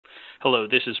Hello,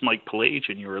 this is Mike Palage,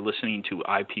 and you are listening to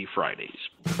IP Fridays.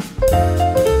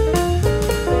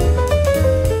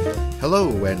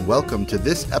 Hello, and welcome to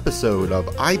this episode of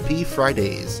IP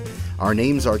Fridays. Our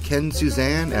names are Ken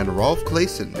Suzanne and Rolf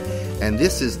Claessen, and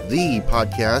this is the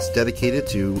podcast dedicated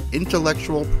to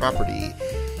intellectual property.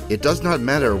 It does not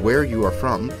matter where you are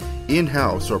from,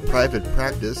 in-house or private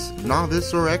practice,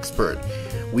 novice or expert.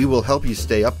 We will help you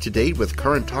stay up to date with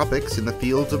current topics in the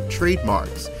fields of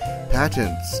trademarks,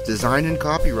 patents, design and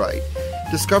copyright,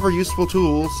 discover useful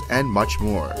tools, and much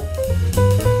more.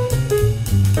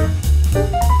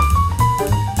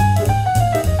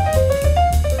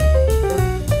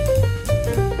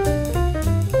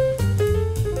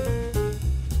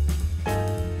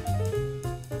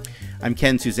 I'm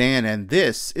Ken Suzanne, and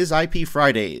this is IP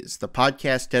Fridays, the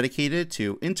podcast dedicated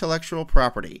to intellectual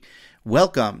property.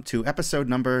 Welcome to episode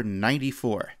number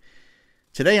 94.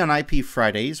 Today on IP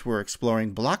Fridays, we're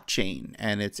exploring blockchain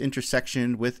and its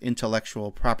intersection with intellectual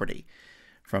property.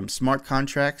 From smart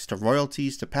contracts to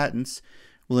royalties to patents,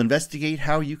 we'll investigate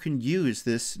how you can use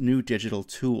this new digital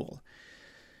tool.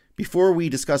 Before we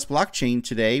discuss blockchain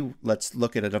today, let's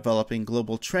look at a developing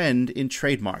global trend in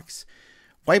trademarks.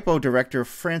 WIPO Director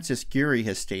Francis Gurry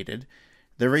has stated,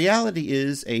 "The reality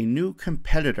is a new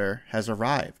competitor has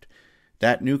arrived.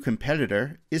 That new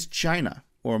competitor is China,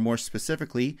 or more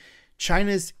specifically,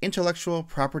 China's intellectual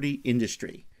property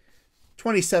industry."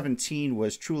 2017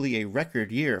 was truly a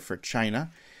record year for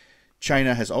China.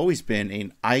 China has always been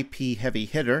an IP heavy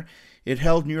hitter. It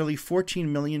held nearly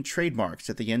 14 million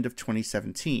trademarks at the end of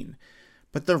 2017.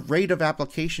 But the rate of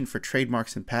application for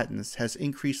trademarks and patents has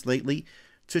increased lately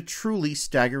to truly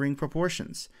staggering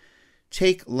proportions.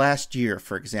 Take last year,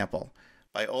 for example.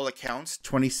 By all accounts,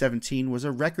 2017 was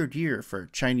a record year for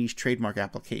Chinese trademark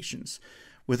applications,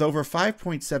 with over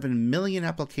 5.7 million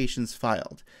applications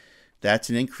filed. That's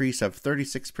an increase of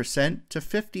 36% to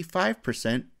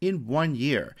 55% in 1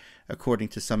 year, according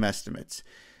to some estimates.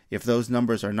 If those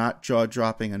numbers are not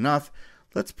jaw-dropping enough,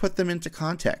 let's put them into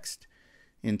context.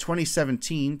 In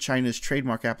 2017, China's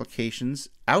trademark applications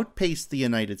outpaced the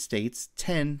United States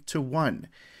 10-1.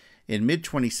 In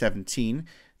mid-2017,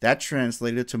 that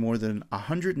translated to more than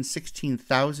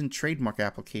 116,000 trademark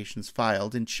applications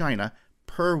filed in China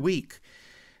per week.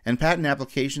 And patent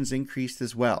applications increased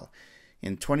as well.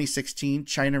 In 2016,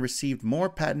 China received more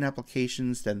patent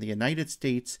applications than the United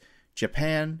States,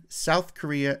 Japan, South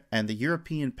Korea, and the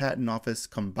European Patent Office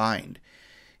combined.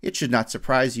 It should not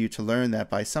surprise you to learn that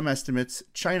by some estimates,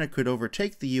 China could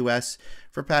overtake the U.S.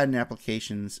 for patent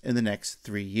applications in the next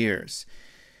 3 years.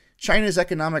 China's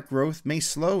economic growth may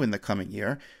slow in the coming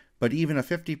year, but even a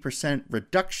 50%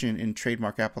 reduction in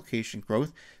trademark application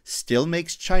growth still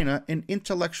makes China an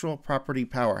intellectual property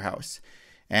powerhouse.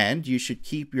 And you should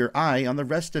keep your eye on the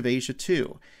rest of Asia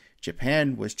too.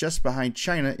 Japan was just behind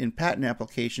China in patent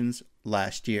applications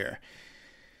last year.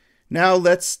 Now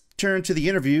let's turn to the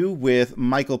interview with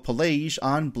Michael Palage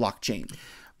on blockchain.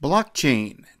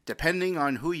 Blockchain. Depending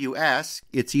on who you ask,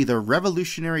 it's either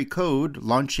revolutionary code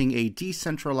launching a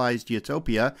decentralized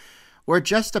utopia or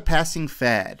just a passing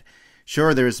fad.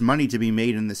 Sure, there's money to be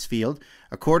made in this field.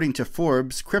 According to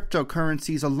Forbes,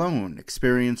 cryptocurrencies alone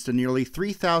experienced a nearly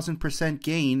 3,000%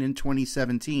 gain in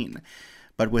 2017.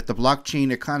 But with the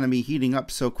blockchain economy heating up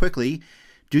so quickly,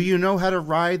 do you know how to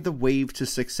ride the wave to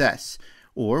success?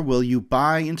 Or will you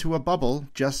buy into a bubble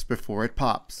just before it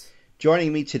pops?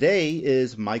 Joining me today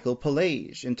is Michael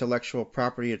Palage, intellectual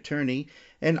property attorney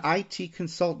and IT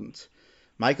consultant.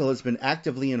 Michael has been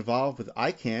actively involved with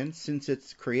ICANN since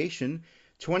its creation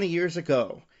 20 years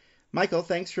ago. Michael,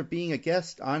 thanks for being a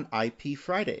guest on IP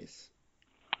Fridays.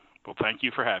 Well, thank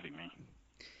you for having me.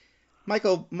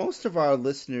 Michael, most of our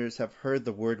listeners have heard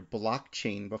the word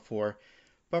blockchain before,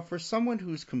 but for someone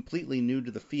who's completely new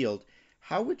to the field,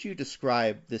 how would you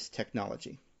describe this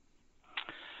technology?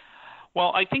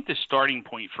 Well, I think the starting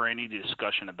point for any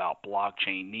discussion about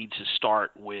blockchain needs to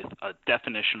start with a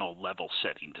definitional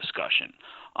level-setting discussion.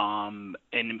 And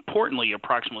importantly,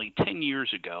 approximately 10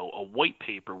 years ago, a white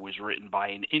paper was written by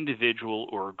an individual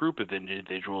or a group of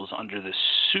individuals under the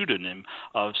pseudonym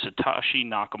of Satoshi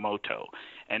Nakamoto.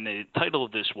 And the title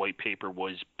of this white paper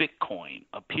was Bitcoin,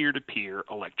 a peer-to-peer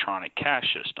electronic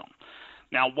cash system.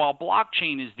 Now, while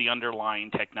blockchain is the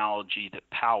underlying technology that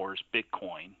powers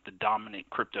Bitcoin, the dominant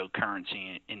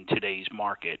cryptocurrency in today's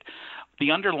market,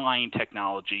 the underlying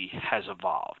technology has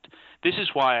evolved. This is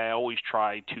why I always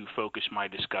try to focus my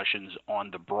discussions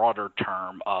on the broader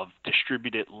term of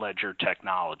distributed ledger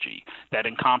technology that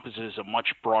encompasses a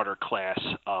much broader class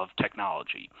of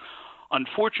technology.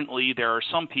 Unfortunately, there are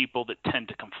some people that tend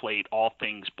to conflate all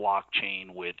things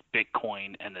blockchain with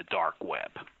Bitcoin and the dark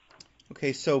web.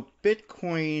 Okay, so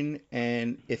Bitcoin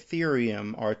and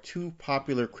Ethereum are two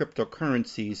popular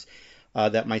cryptocurrencies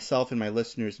that myself and my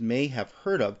listeners may have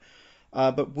heard of.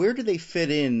 But where do they fit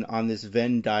in on this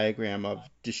Venn diagram of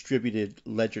distributed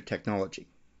ledger technology?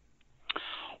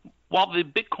 While the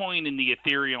Bitcoin and the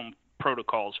Ethereum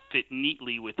protocols fit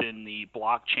neatly within the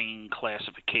blockchain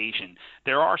classification,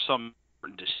 there are some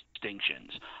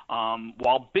distinctions.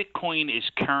 While Bitcoin is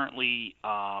currently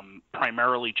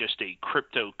primarily just a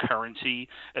cryptocurrency,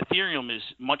 Ethereum is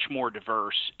much more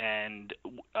diverse and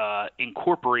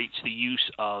incorporates the use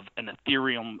of an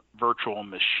Ethereum virtual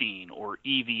machine, or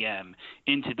EVM,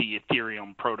 into the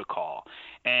Ethereum protocol.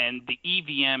 And the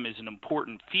EVM is an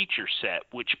important feature set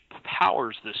which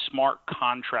powers the smart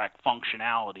contract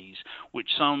functionalities, which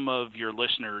some of your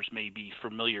listeners may be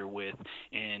familiar with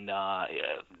in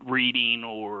reading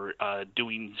or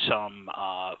doing some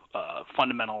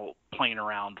fundamental playing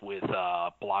around with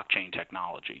blockchain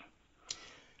technology.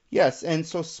 Yes, and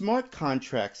so smart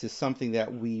contracts is something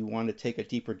that we want to take a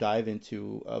deeper dive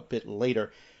into a bit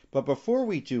later. But before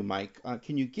we do, Mike,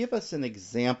 can you give us an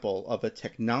example of a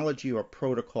technology or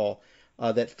protocol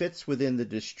that fits within the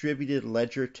distributed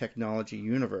ledger technology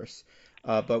universe,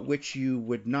 but which you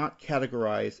would not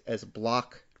categorize as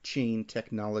blockchain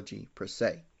technology per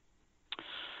se?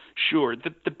 Sure.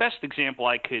 The best example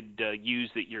I could use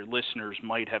that your listeners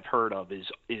might have heard of is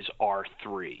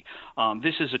R3.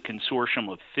 This is a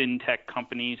consortium of fintech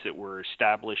companies that were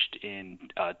established in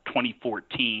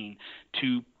 2014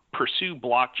 to pursue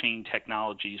blockchain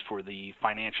technologies for the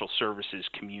financial services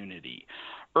community.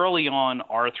 Early on,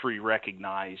 R3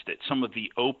 recognized that some of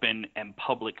the open and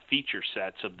public feature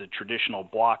sets of the traditional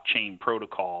blockchain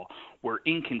protocol were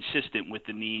inconsistent with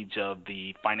the needs of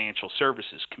the financial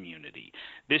services community.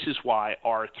 This is why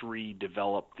R3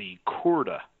 developed the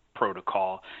Corda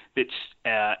protocol,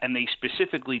 and they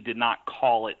specifically did not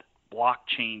call it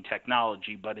blockchain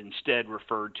technology, but instead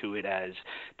referred to it as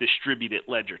distributed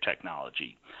ledger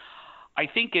technology. I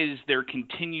think as there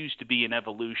continues to be an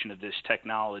evolution of this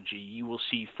technology, you will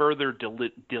see further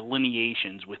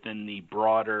delineations within the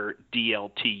broader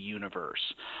DLT universe.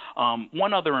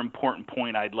 One other important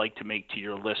point I'd like to make to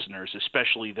your listeners,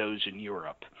 especially those in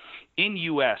Europe. In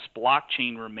U.S.,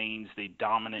 blockchain remains the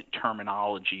dominant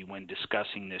terminology when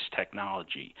discussing this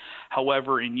technology.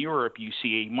 However, in Europe, you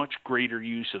see a much greater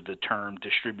use of the term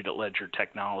distributed ledger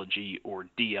technology, or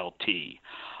DLT.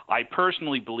 I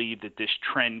personally believe that this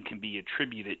trend can be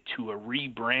attributed to a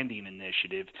rebranding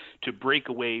initiative to break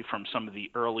away from some of the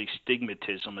early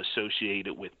stigmatism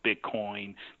associated with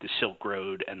Bitcoin, the Silk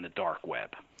Road, and the dark web.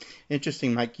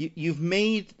 Interesting, Mike. You've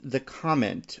made the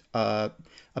comment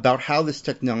about how this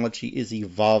technology is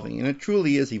evolving, and it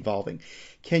truly is evolving.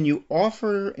 Can you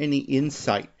offer any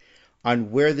insight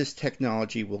on where this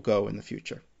technology will go in the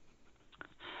future?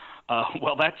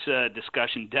 Well, that's a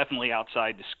discussion definitely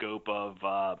outside the scope of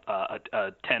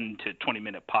a 10 to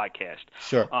 20-minute podcast.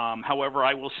 Sure. However,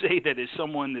 I will say that as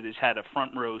someone that has had a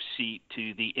front row seat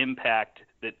to the impact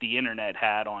that the internet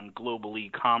had on global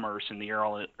e-commerce in the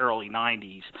early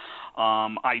 90s,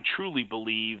 I truly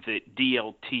believe that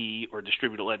DLT, or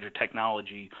distributed ledger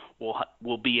technology,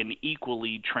 will be an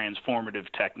equally transformative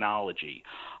technology.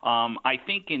 I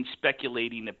think in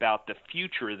speculating about the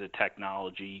future of the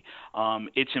technology,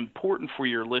 it's important for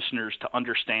your listeners to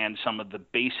understand some of the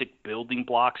basic building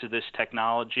blocks of this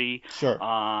technology. Sure.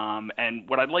 And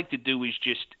what I'd like to do is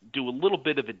just do a little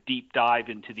bit of a deep dive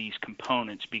into these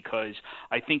components, because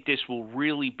I think this will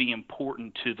really be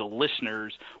important to the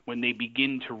listeners when they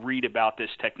begin to read about this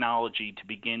technology, to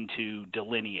begin to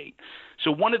delineate.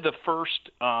 So one of the first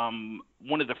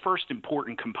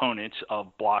important components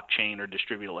of blockchain or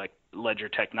distributed ledger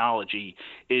technology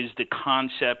is the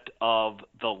concept of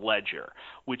the ledger,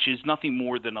 which is nothing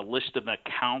more than a list of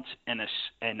accounts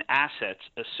and assets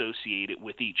associated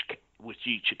with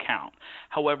each account.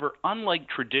 However, unlike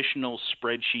traditional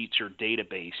spreadsheets or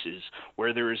databases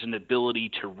where there is an ability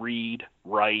to read,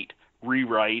 write,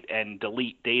 rewrite, and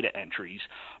delete data entries,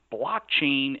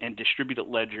 blockchain and distributed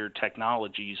ledger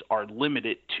technologies are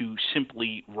limited to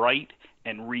simply write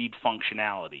and read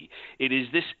functionality. It is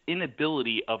this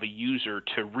inability of a user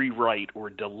to rewrite or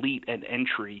delete an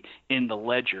entry in the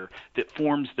ledger that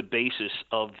forms the basis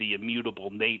of the immutable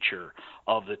nature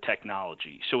of the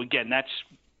technology. So again, that's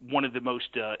one of the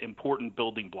most important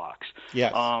building blocks.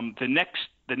 Yes. The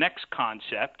next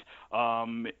concept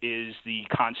is the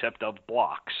concept of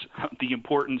blocks. The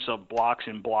importance of blocks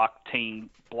in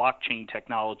blockchain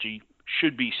technology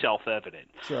should be self-evident.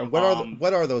 Sure. And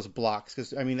what are those blocks?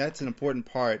 Because I mean, that's an important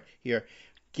part here.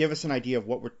 Give us an idea of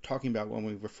what we're talking about when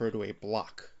we refer to a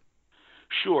block.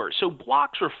 Sure. So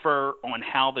blocks refer on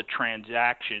how the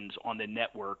transactions on the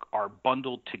network are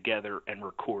bundled together and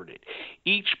recorded.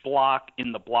 Each block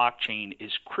in the blockchain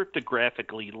is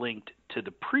cryptographically linked to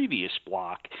the previous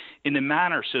block in a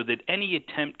manner so that any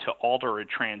attempt to alter a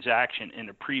transaction in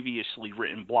a previously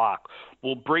written block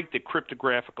will break the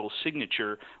cryptographical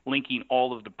signature linking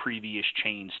all of the previous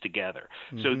chains together.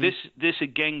 Mm-hmm. So this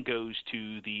again goes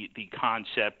to the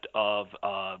concept of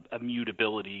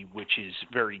immutability, which is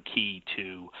very key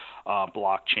to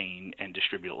blockchain and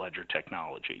distributed ledger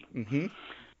technology. Mm-hmm.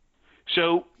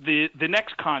 So the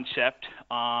next concept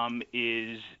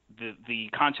is the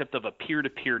concept of a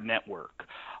peer-to-peer network.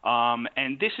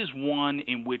 And this is one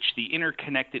in which the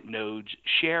interconnected nodes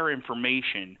share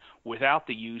information without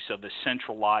the use of a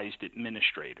centralized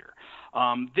administrator.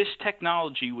 This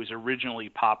technology was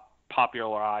originally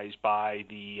popularized by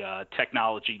the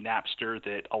technology Napster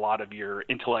that a lot of your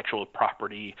intellectual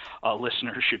property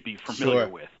listeners should be familiar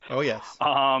with. Oh, yes.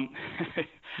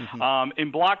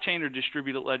 In blockchain or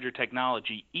distributed ledger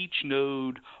technology, each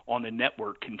node on the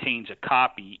network contains a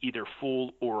copy, either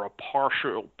full or a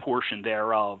partial portion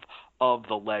thereof, of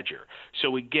the ledger.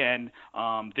 So again,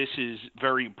 this is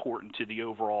very important to the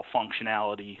overall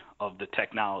functionality of the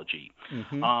technology.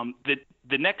 Mm-hmm.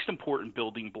 The next important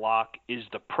building block is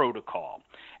the protocol.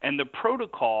 And the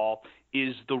protocol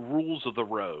is the rules of the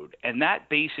road. And that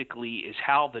basically is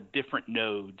how the different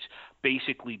nodes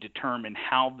basically determine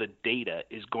how the data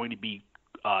is going to be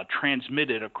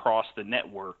transmitted across the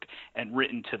network and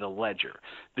written to the ledger.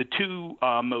 The two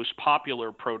most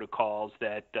popular protocols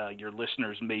that your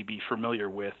listeners may be familiar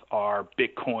with are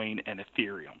Bitcoin and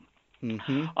Ethereum.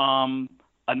 Mm-hmm.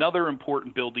 Another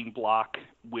important building block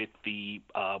with the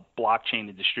blockchain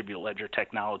and distributed ledger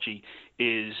technology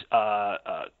is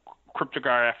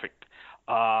cryptographic.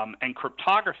 And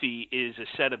cryptography is a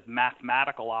set of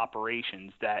mathematical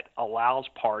operations that allows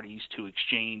parties to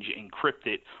exchange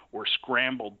encrypted or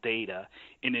scrambled data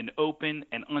in an open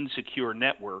and unsecure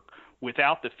network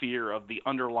without the fear of the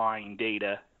underlying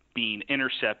data being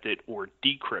intercepted or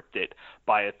decrypted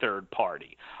by a third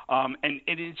party. And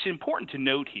it's important to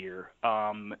note here,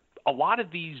 a lot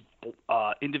of these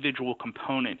individual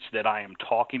components that I am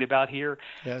talking about here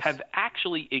have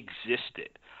actually existed.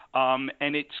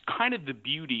 And it's kind of the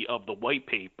beauty of the white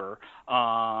paper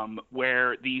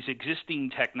where these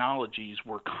existing technologies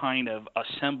were kind of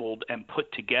assembled and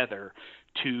put together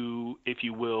to, if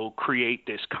you will, create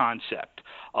this concept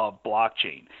of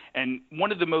blockchain. And one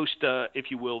of the most,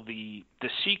 if you will, the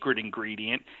secret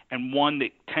ingredient, and one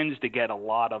that tends to get a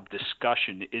lot of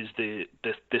discussion, is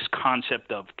this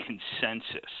concept of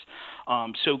consensus.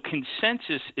 So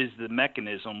consensus is the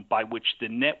mechanism by which the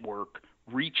network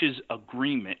reaches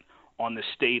agreement on the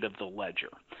state of the ledger.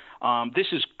 This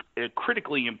is a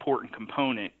critically important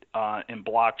component in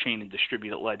blockchain and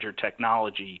distributed ledger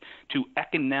technology to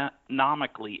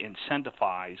economically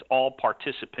incentivize all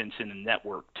participants in the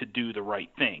network to do the right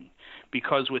thing.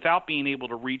 Because without being able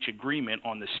to reach agreement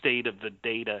on the state of the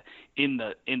data in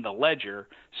the ledger,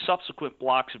 subsequent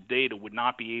blocks of data would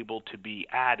not be able to be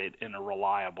added in a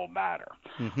reliable manner.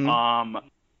 Mm-hmm.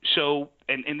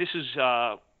 And this is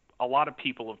a lot of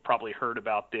people have probably heard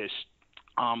about this.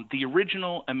 The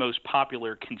original and most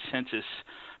popular consensus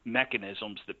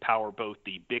mechanisms that power both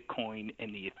the Bitcoin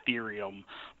and the Ethereum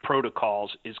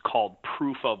protocols is called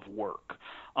proof of work.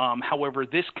 However,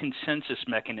 this consensus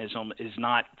mechanism is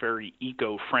not very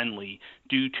eco-friendly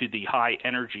due to the high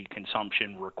energy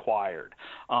consumption required.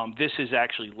 This has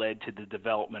actually led to the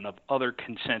development of other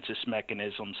consensus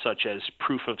mechanisms such as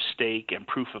proof of stake and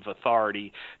proof of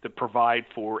authority that provide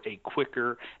for a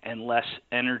quicker and less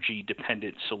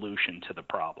energy-dependent solution to the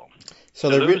problem. So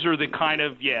those are the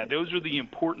those are the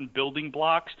important building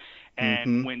blocks.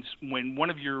 And when one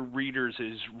of your readers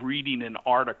is reading an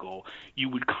article, you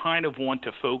would kind of want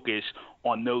to focus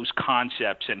on those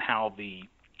concepts and how the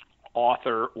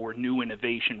author or new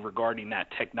innovation regarding that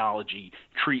technology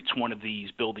treats one of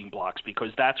these building blocks,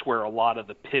 because that's where a lot of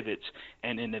the pivots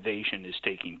and innovation is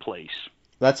taking place.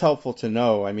 That's helpful to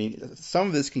know. I mean, some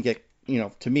of this can get,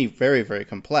 to me, very, very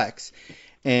complex.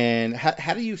 And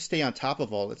how do you stay on top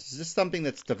of all this? Is this something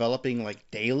that's developing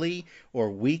like daily or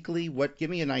weekly?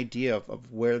 Give me an idea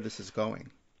of where this is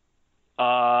going.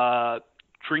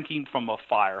 drinking from a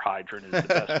fire hydrant is the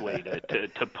best way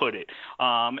to put it.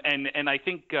 And I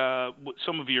think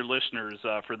some of your listeners,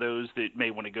 for those that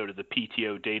may want to go to the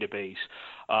PTO database,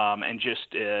 and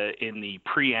just in the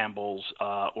preambles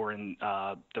or in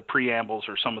the preambles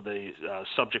or some of the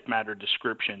subject matter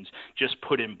descriptions, just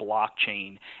put in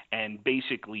blockchain and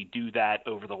basically do that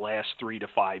over the last 3 to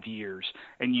 5 years.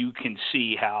 And you can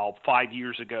see how 5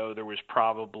 years ago there was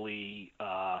probably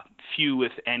few,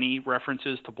 if any,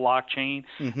 references to blockchain,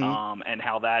 and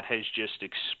how that has just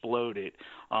exploded.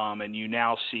 And you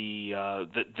now see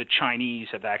the Chinese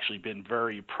have actually been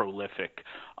very prolific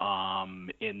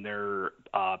in their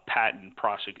patent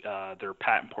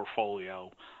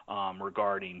portfolio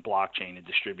regarding blockchain and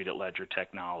distributed ledger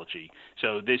technology.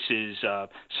 So this is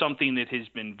something that has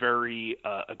been very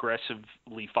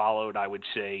aggressively followed, I would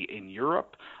say, in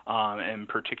Europe and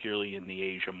particularly in the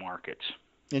Asia markets.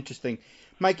 Interesting.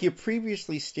 Mike, you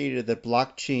previously stated that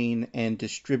blockchain and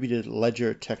distributed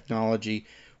ledger technology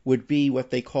would be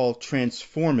what they call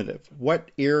transformative.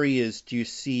 What areas do you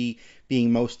see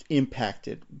being most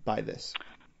impacted by this?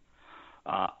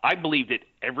 I believe that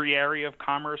every area of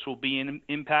commerce will be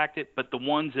impacted, but the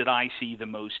ones that I see the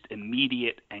most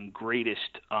immediate and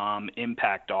greatest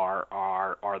impact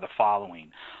are the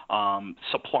following: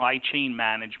 supply chain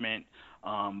management,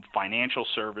 financial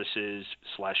services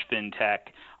 / fintech,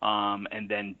 and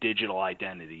then digital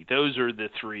identity. Those are the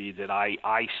three that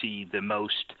I see the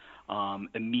most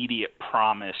immediate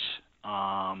promise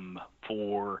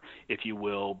for, if you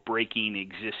will, breaking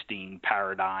existing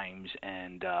paradigms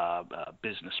and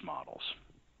business models.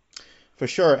 For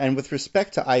sure. And with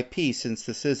respect to IP, since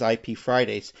this is IP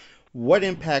Fridays, what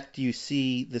impact do you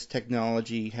see this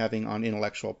technology having on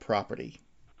intellectual property?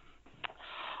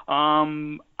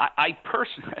 I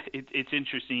personally, it's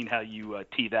interesting how you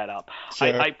tee that up.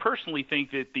 Sure. I personally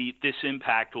think that this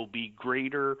impact will be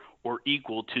greater or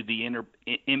equal to the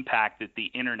impact that the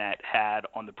internet had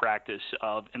on the practice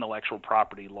of intellectual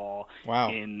property law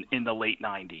in the late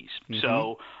 90s.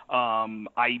 So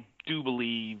I do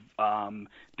believe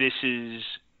this is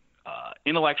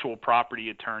intellectual property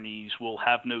attorneys will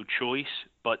have no choice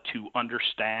but to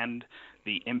understand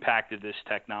the impact of this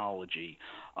technology,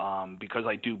 because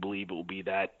I do believe it will be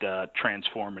that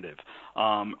transformative.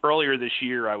 Earlier this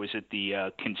year, I was at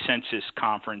the Consensus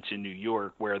Conference in New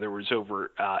York, where there was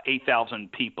over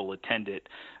 8,000 people attended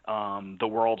the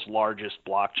world's largest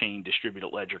blockchain distributed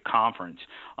ledger conference.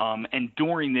 And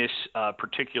during this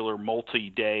particular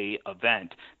multi-day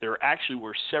event, there actually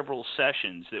were several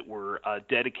sessions that were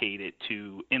dedicated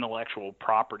to intellectual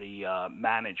property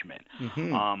management.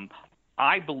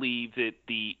 I believe that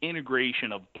the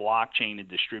integration of blockchain and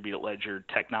distributed ledger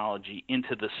technology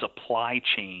into the supply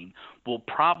chain will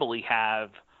probably have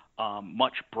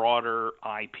much broader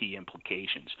IP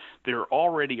implications. There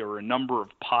already are a number of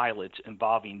pilots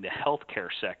involving the healthcare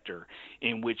sector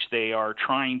in which they are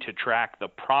trying to track the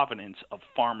provenance of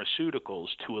pharmaceuticals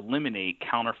to eliminate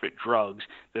counterfeit drugs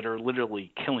that are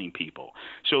literally killing people.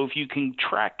 So if you can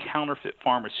track counterfeit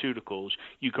pharmaceuticals,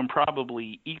 you can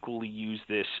probably equally use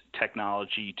this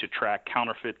technology to track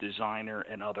counterfeit designer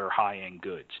and other high-end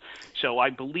goods. So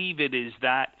I believe it is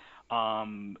that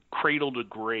cradle to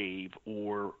grave,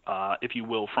 or if you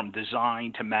will, from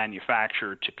design to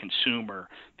manufacturer to consumer,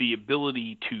 the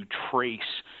ability to trace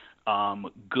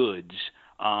goods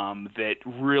that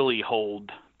really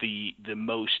hold the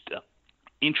most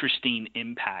interesting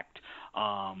impact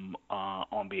on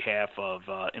behalf of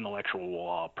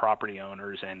intellectual property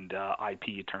owners and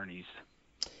IP attorneys.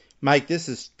 Mike, this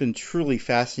has been truly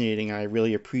fascinating. I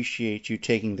really appreciate you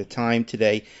taking the time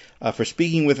today for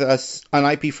speaking with us on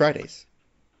IP Fridays.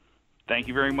 Thank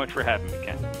you very much for having me,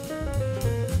 Ken.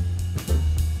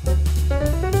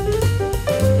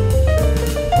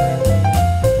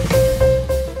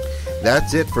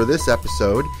 That's it for this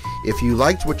episode. If you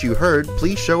liked what you heard,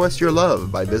 please show us your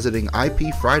love by visiting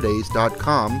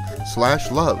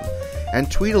ipfridays.com/love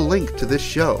and tweet a link to this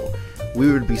show.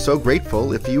 We would be so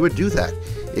grateful if you would do that.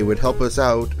 It would help us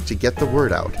out to get the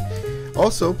word out.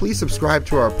 Also, please subscribe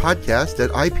to our podcast at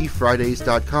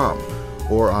ipfridays.com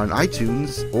or on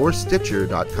iTunes or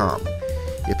Stitcher.com.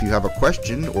 If you have a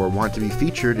question or want to be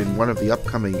featured in one of the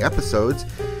upcoming episodes,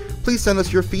 please send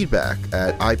us your feedback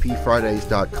at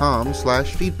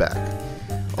ipfridays.com/feedback.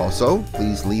 Also,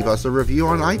 please leave us a review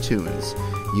on iTunes.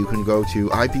 You can go to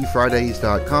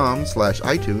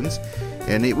ipfridays.com/iTunes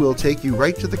and it will take you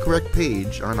right to the correct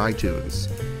page on iTunes.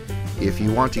 If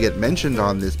you want to get mentioned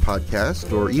on this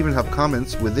podcast or even have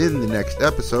comments within the next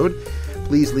episode,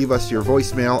 please leave us your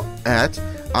voicemail at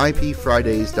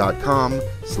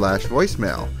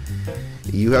ipfridays.com/voicemail.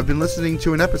 You have been listening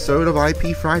to an episode of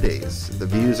IP Fridays. The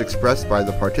views expressed by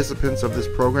the participants of this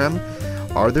program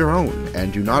are their own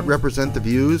and do not represent the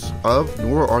views of,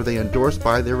 nor are they endorsed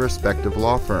by their respective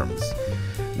law firms.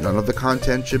 None of the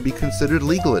content should be considered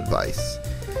legal advice.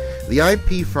 The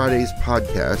IP Fridays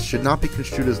podcast should not be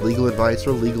construed as legal advice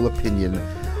or legal opinion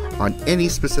on any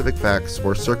specific facts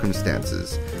or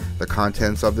circumstances. The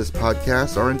contents of this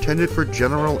podcast are intended for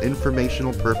general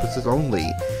informational purposes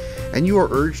only, and you are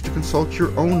urged to consult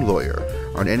your own lawyer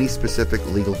on any specific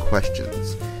legal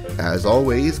questions. As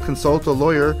always, consult a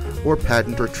lawyer or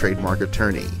patent or trademark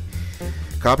attorney.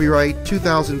 Copyright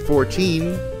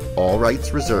 2014, all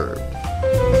rights reserved.